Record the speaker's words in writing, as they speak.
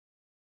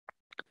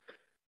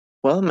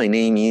Well, my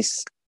name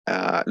is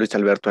Luis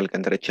Alberto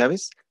Alcantara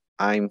Chavez.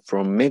 I'm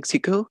from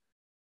Mexico.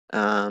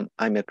 I'm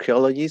an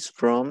archaeologist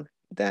from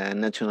the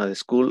National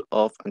School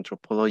of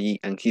Anthropology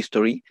and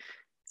History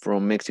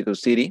from Mexico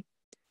City.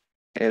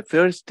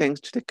 First, thanks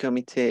to the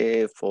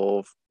committee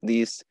for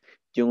this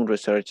young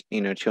research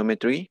in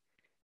archaeometry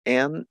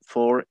and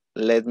for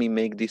let me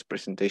make this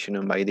presentation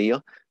on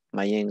video.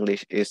 My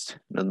English is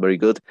not very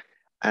good,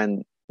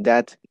 and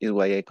that is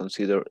why I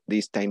consider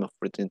this time of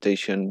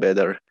presentation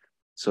better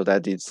so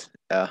that it's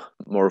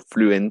more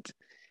fluent.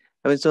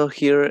 Also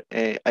here,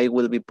 I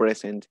will be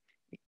present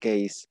in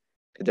case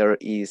there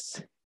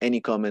is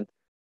any comment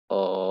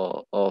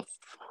of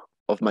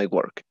my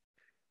work.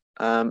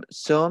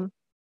 So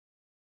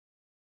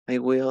I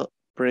will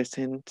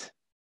present,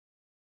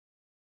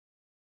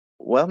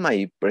 well,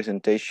 my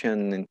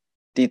presentation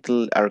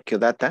titled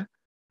ArqueoData,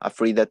 a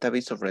free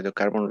database of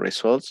radiocarbon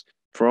results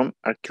from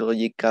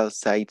archaeological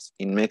sites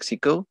in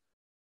Mexico.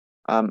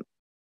 Um,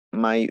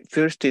 my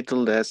first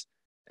title is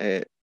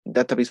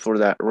database for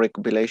the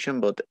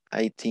recompilation, but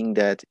I think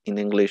that in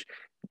English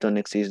don't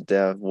exist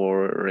the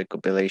word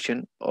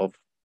recompilation of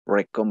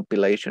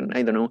recompilation.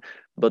 I don't know,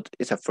 but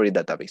it's a free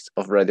database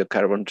of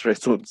radiocarbon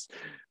results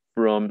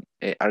from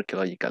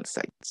archaeological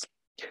sites.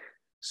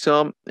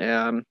 So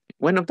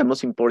one of the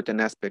most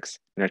important aspects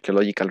in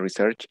archaeological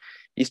research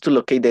is to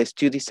locate the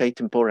study site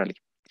temporally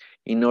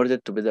in order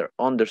to better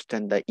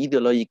understand the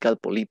ideological,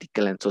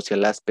 political, and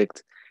social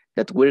aspects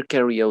that were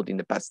carried out in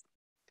the past.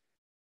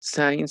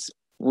 Since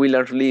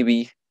Willard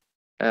Levy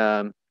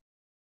um,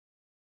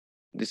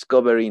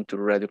 discovery into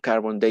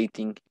radiocarbon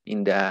dating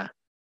in the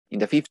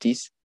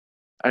 50s,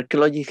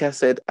 archaeology has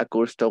set a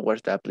course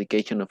towards the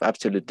application of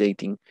absolute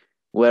dating,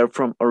 where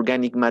from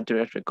organic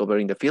materials recovered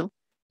in the field,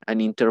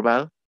 an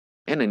interval,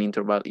 and an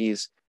interval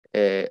is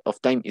of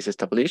time is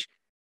established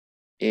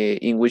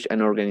in which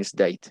an organism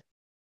died.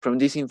 From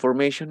this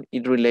information,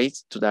 it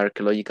relates to the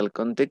archaeological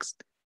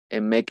context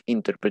and make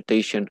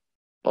interpretation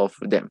of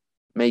them.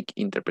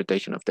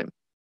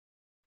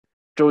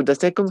 Through the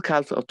second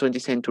half of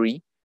 20th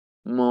century,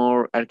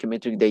 more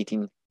archaeometric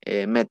dating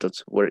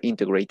methods were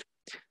integrated,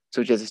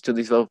 such as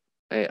studies of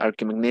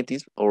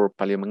archaeomagnetism or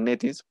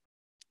paleomagnetism,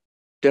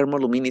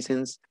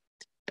 thermoluminescence,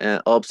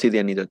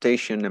 obsidian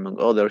notation,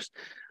 among others.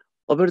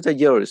 Over the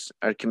years,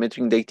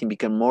 archaeometric dating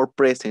became more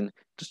present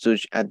to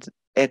such an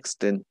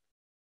extent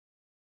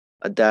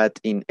that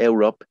in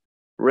Europe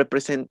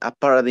represent a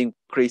paradigm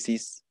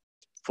crisis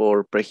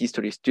for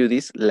prehistory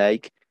studies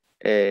like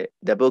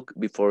the book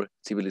Before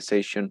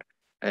Civilization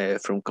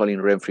from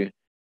Colin Renfrew.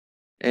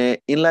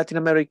 In Latin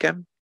America,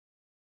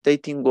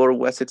 dating work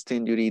was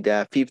extended during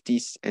the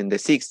 50s and the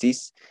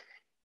 60s.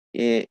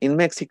 In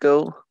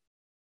Mexico,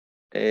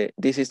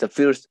 this is the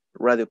first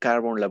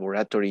radiocarbon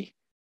laboratory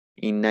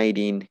in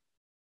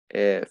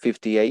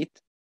 1958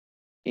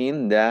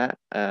 in the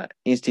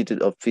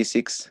Institute of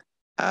Physics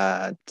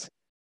at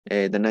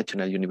the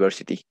National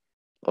University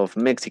of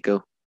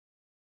Mexico.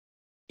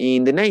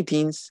 In the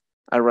 19th,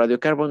 a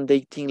radiocarbon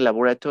dating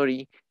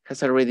laboratory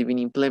has already been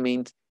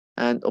implemented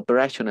and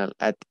operational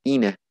at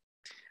INA,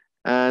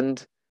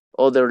 and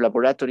other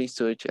laboratories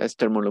such as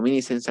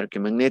thermoluminescence,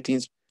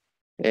 archaeomagnetism,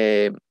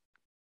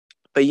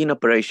 begin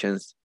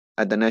operations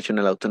at the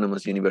National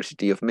Autonomous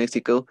University of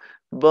Mexico,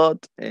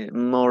 but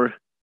more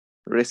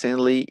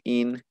recently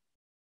in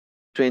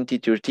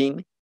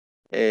 2013,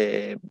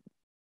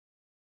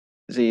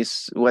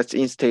 this was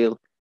installed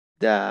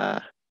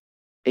the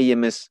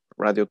AMS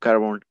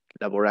radiocarbon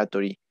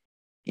laboratory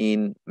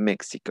in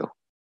Mexico.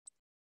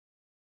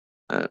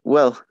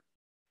 Well,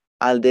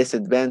 all these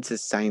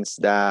advances since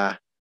the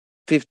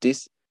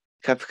 50s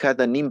have had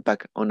an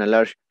impact on a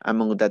large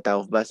amount data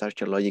of vast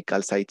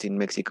archaeological sites in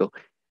Mexico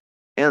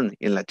and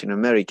in Latin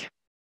America.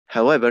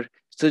 However,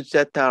 such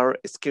data are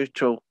scattered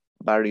through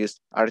various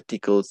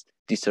articles,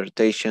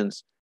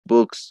 dissertations,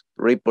 books,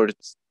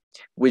 reports,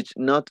 which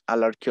not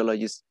all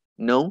archaeologists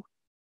know,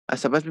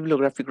 as a vast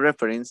bibliographic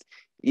reference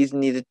is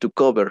needed to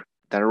cover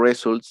the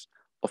results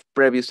of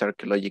previous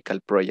archaeological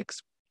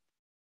projects.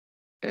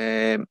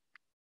 Um,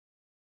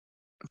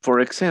 for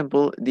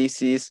example,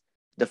 this is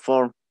the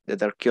form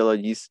that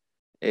archaeologists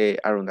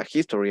around the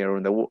history,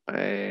 around the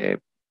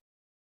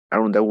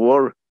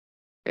world,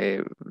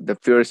 the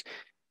first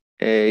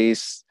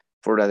is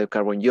for the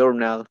Carbon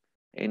Journal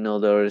and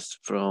others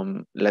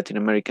from Latin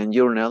American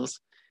journals.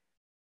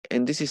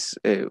 And this is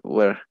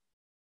where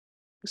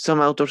some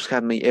authors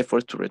have made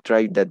efforts to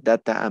retrieve that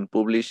data and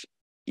publish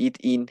it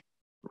in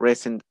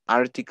recent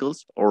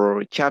articles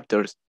or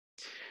chapters,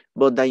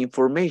 but the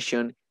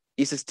information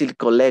is still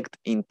collected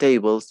in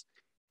tables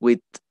with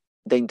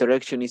the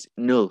interaction is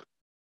null.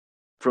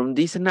 From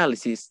this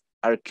analysis,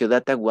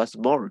 ArqueoData was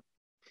born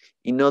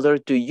in order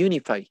to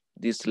unify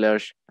this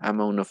large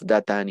amount of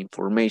data and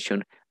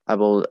information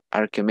about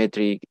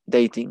archaeometric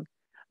dating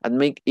and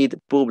make it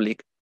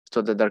public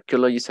so that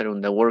archaeologists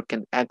around the world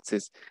can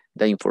access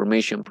the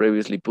information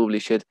previously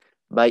published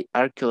by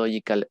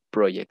archaeological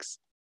projects.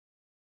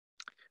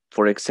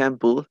 For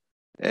example,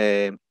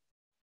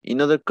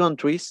 in other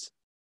countries,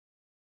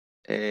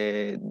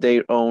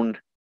 their own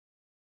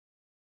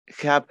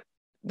have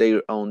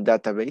their own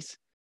database,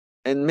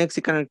 and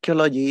Mexican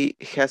archaeology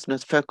has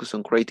not focused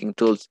on creating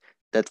tools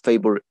that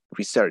favor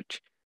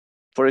research.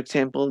 For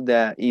example,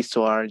 the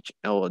ESOARC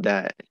or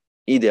the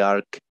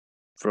EDARC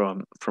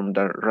from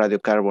the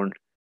radiocarbon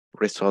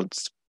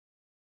results.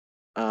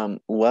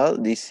 Well,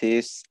 this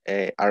is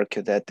a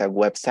ArqueoData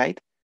website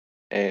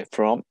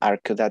from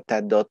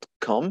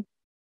arqueodata.com,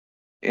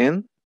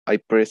 and I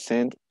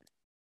present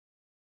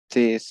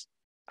this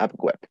app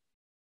web.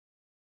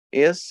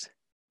 Is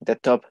the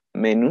top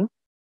menu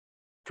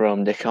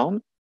from the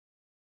home,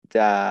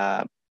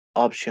 the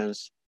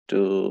options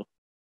to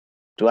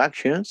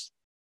actions,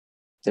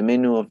 the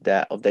menu of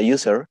the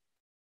user,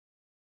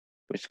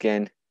 which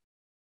can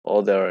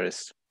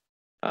others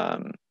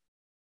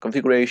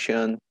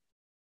configuration,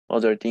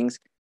 other things,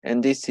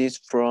 and this is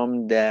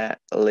from the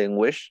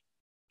language.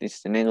 This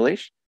is in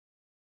English.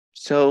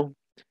 So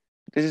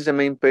this is the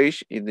main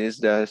page. It is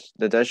the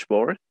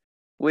dashboard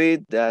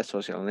with the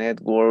social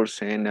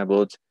networks and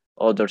about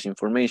others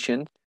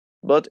information.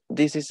 But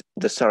this is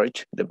the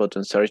search, the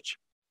button search.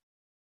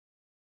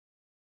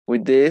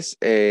 With this,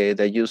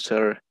 the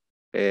user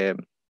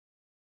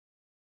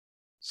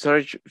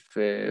search,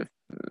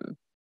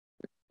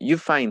 you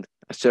find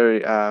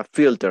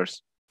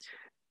filters.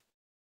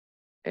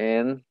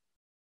 And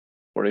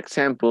for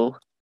example,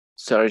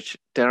 search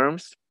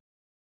terms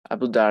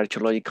about the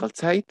archaeological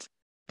site,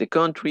 the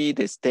country,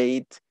 the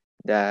state,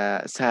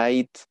 the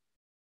site,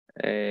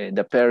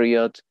 the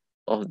period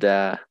of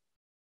the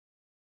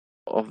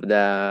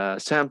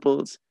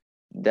samples,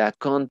 the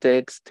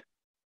context,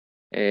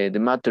 the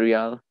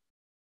material,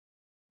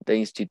 the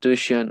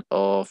institution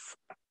of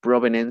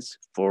provenance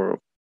for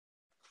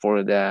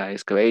the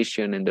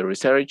excavation and the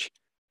research,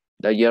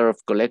 the year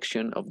of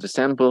collection of the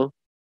sample,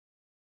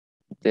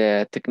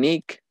 the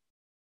technique,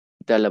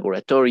 the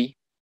laboratory,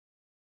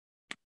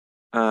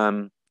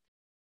 from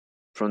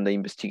the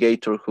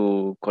investigator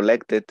who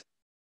collected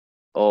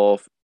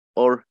of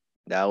or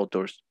the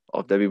authors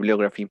of the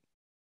bibliography.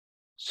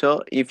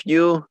 So if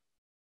you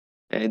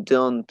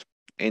don't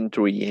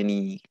enter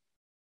any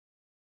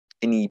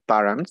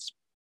params,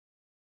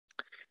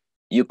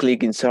 you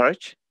click in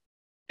search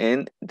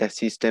and the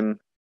system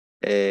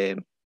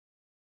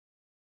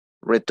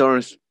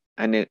returns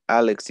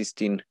all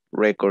existing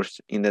records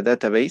in the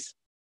database.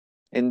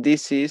 And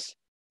this is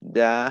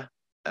the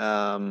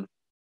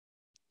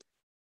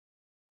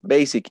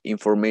basic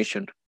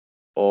information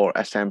or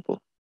a sample: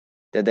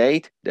 the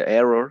date, the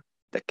error,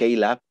 the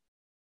K-lab,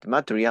 the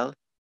material,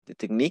 the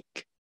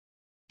technique,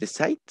 the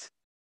site,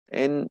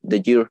 and the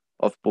year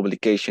of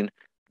publication.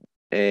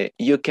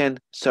 You can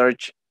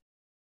search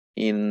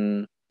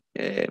in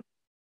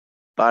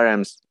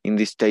params in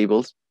these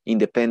tables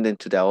independent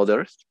to the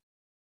others.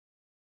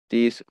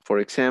 This, for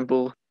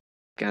example,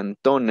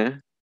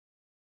 Cantona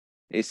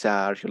is an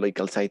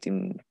archaeological site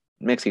in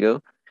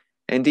Mexico,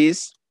 and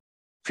this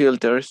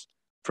filters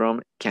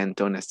from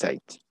Cantona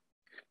site.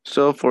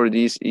 So for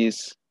this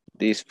is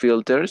these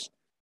filters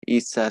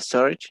is a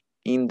search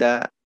in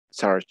the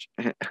search.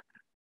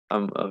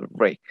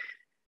 Right.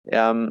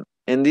 And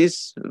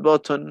this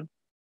button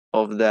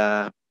of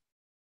the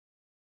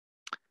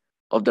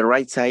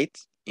right side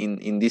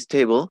in this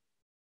table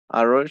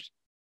arrows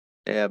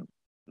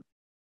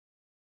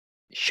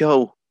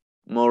show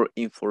more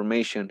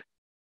information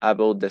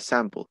about the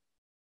sample,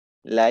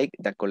 like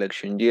the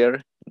collection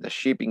year, the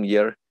shipping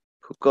year,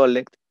 who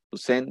collect, who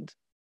sent,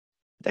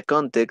 the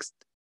context,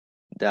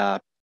 the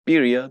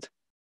period,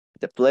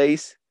 the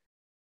place.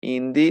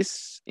 In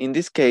this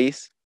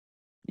case,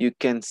 you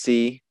can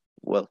see,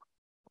 well,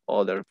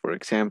 other, for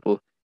example,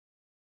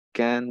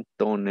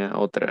 Cantona,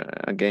 otra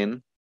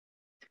again,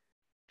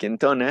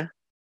 Cantona,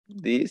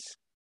 this,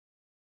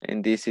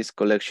 and this is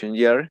collection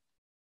year,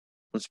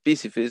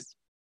 unspecified,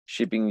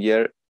 shipping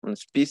year,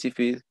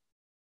 unspecified,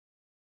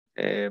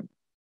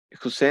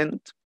 who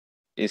sent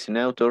is an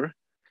author,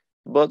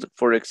 but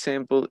for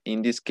example,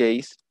 in this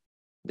case,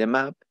 the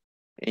map,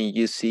 and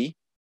you see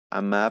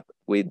a map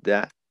with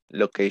the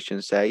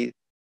location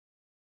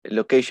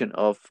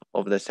of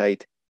the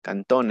site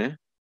Cantone,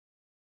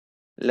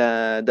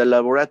 the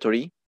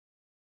laboratory,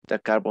 the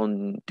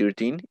carbon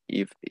 13,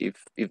 if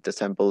the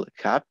sample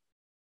have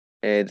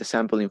the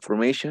sample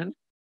information,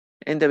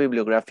 and the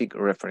bibliographic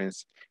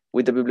reference.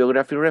 With the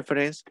bibliographic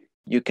reference,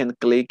 you can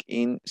click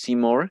in See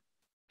More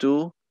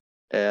to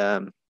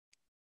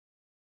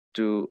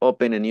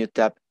open a new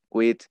tab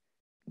with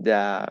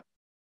the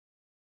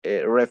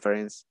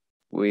reference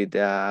with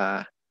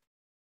the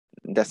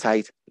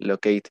site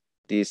locate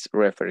this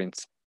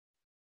reference.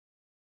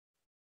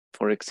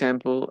 For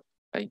example,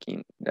 I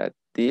can that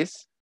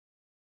this.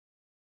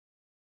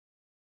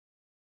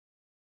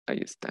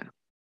 Ahí está.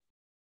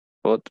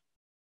 But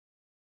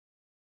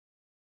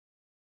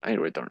I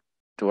return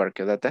to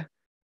ArqueoData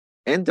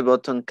and the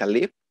button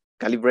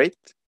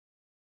calibrate,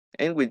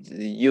 and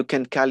you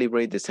can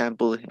calibrate the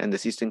sample and the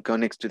system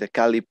connects to the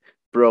calib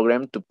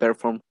program to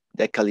perform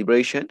the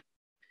calibration.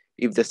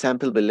 If the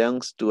sample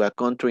belongs to a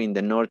country in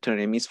the northern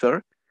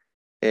hemisphere,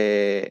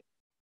 it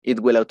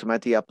will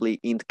automatically apply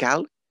int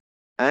cal,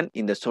 And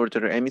in the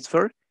southern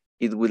hemisphere,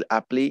 it will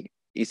apply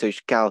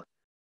isochcal,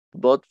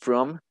 but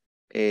from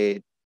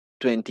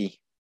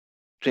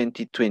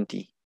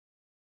 2020.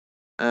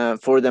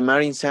 For the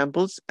marine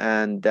samples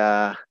and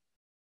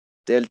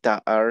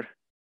delta R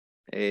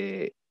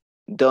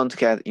don't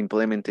have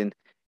implemented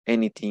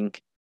anything,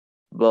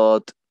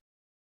 but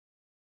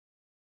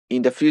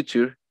in the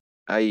future,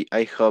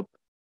 I hope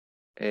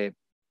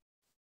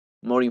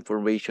more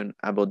information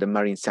about the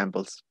marine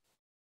samples.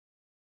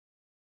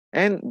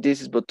 And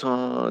this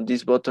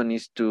button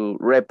is to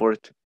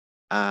report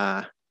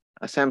a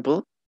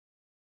sample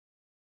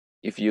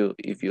if you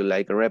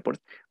like a report,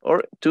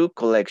 or to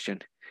collection.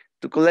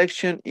 To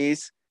collection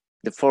is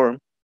the form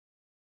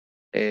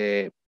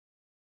that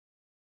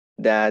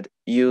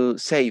you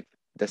save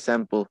the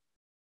sample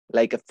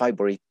like a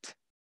favorite.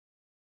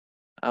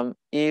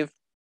 If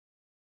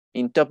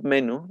in top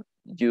menu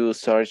you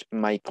search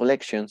my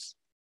collections,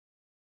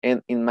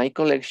 and in my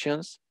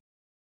collections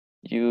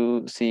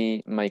you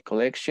see my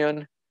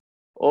collection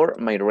or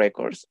my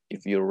records.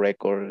 If you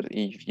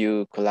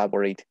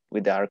collaborate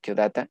with the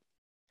ArqueoData,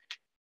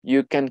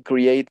 you can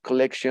create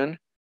collection,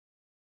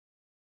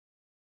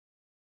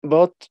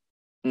 but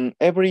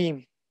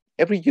every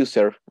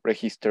user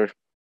register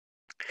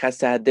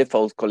has a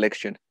default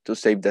collection to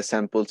save the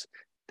samples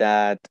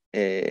that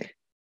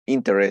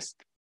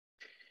interest.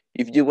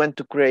 If you want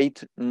to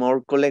create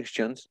more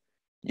collections,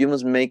 you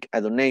must make a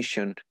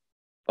donation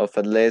of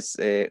at least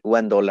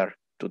 $1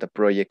 to the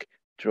project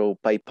through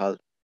PayPal.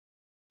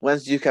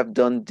 Once you have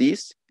done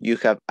this, you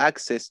have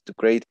access to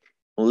create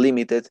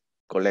unlimited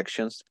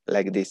collections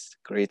like this,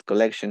 create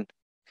collection.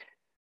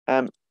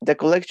 The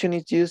collection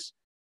is used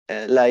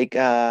like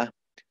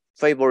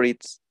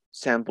favorite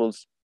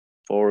samples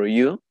for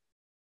you,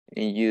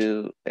 and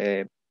you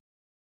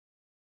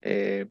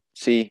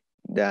see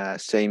the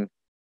same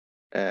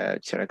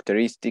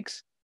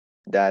characteristics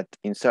that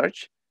in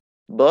search,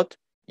 but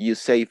you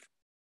save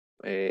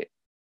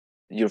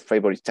your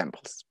favorite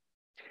samples.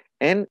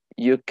 And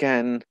you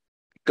can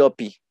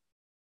copy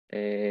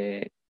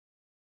that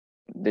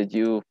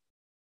you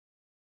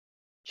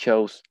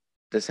chose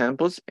the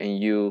samples, and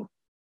you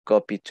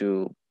copy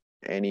to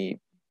any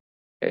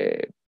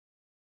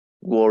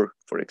Word,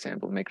 for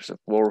example, Microsoft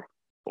Word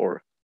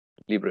or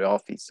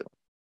LibreOffice. So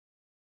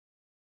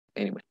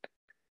anyway,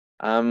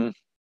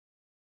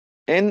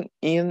 and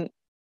in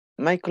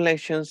my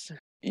collections,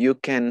 you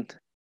can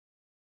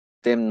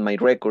then my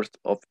records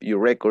of your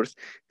records.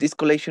 This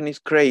collection is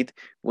created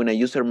when a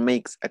user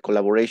makes a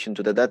collaboration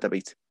to the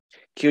database.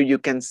 Here you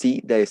can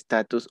see the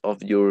status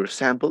of your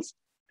samples,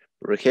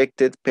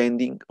 rejected,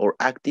 pending, or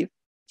active.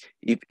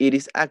 If it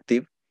is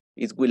active,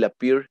 it will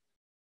appear,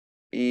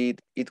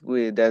 it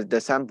will, the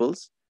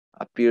samples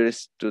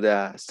appears to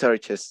the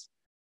searches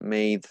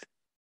made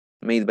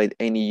by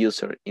any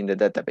user in the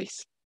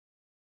database.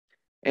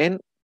 And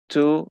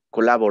to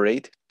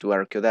collaborate to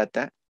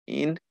ArqueoData,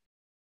 in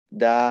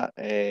the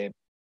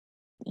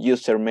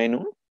user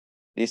menu,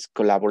 this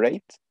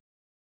collaborate.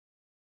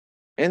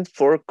 And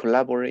for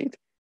collaborate,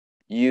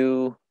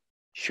 you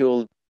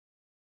should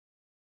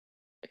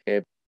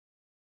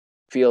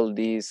fill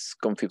this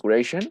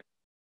configuration.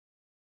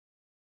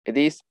 It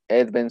is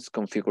advanced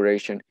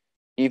configuration.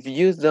 If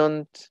you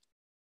don't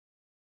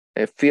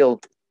fill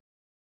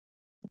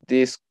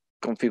this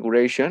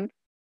configuration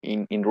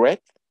in red,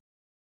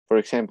 for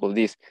example,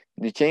 the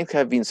changes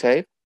have been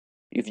saved.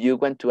 If you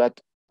want to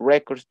add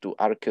records to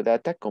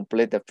ArqueoData,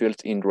 complete the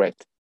fields in red.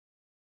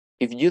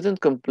 If you don't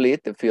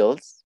complete the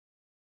fields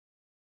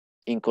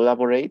in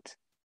collaborate,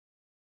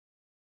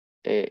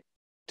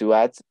 to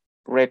add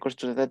records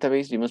to the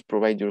database, you must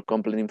provide your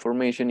complete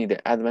information in the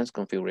advanced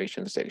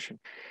configuration section.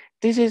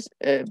 This is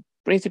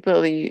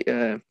principally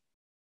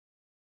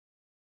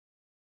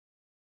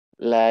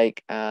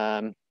like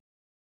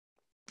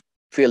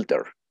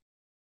filter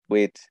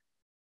with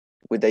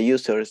the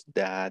users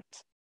that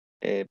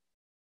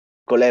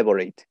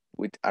collaborate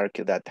with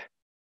ArqueoData.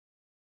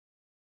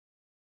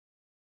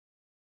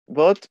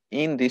 But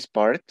in this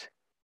part,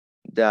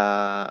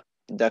 the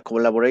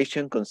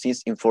collaboration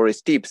consists in 4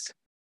 steps.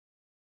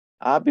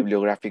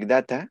 Bibliographic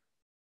data,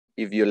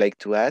 if you like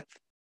to add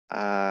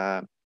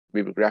a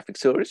bibliographic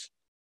source.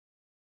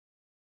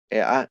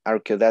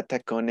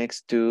 ArqueoData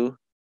connects to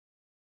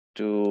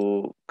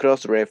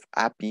Crossref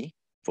API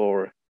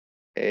for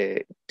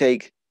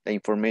take the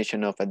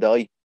information of a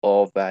DOI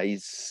of the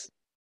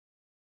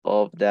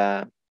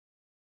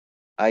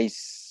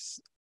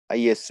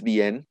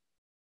ISBN.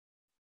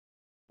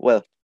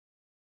 Well,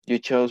 you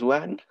chose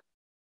one.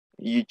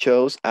 You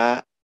chose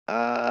a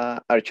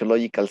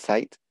archaeological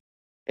site.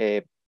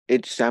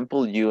 Each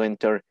sample you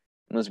enter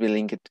must be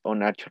linked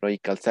on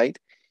archaeological site.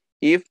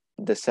 If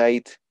the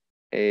site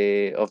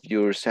of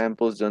your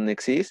samples don't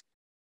exist,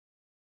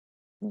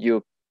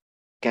 you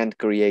can't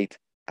create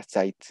a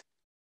site.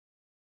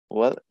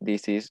 Well,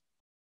 this is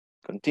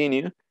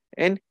continue,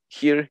 and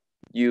here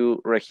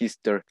you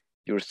register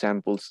your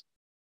samples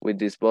with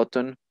this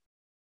button.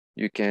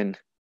 You can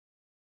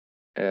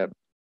and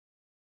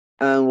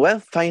well,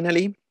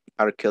 finally,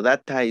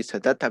 ArqueoData is a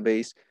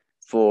database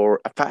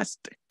for a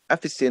fast,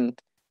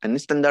 efficient, and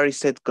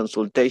standardized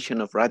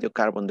consultation of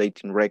radiocarbon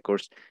dating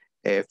records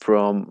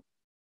from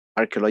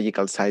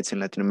archaeological sites in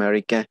Latin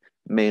America,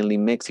 mainly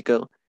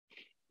Mexico,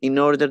 in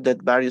order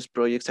that various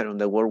projects around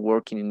the world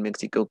working in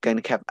Mexico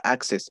can have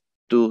access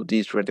to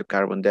this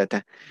radiocarbon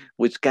data,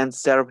 which can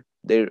serve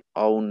their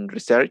own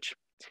research,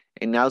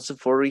 and also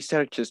for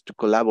researchers to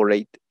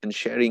collaborate and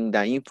sharing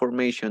the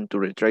information to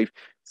retrieve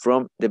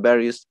from the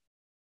various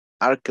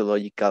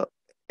archaeological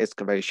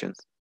excavations.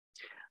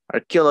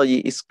 Archaeology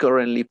is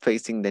currently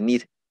facing the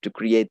need to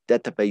create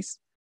database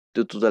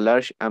due to the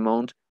large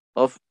amount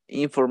of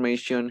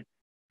information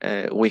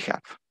we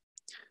have.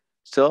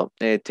 So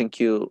thank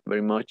you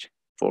very much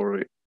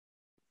for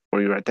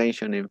your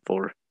attention and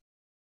for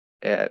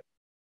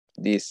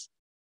this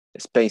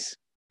space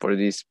for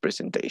this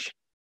presentation.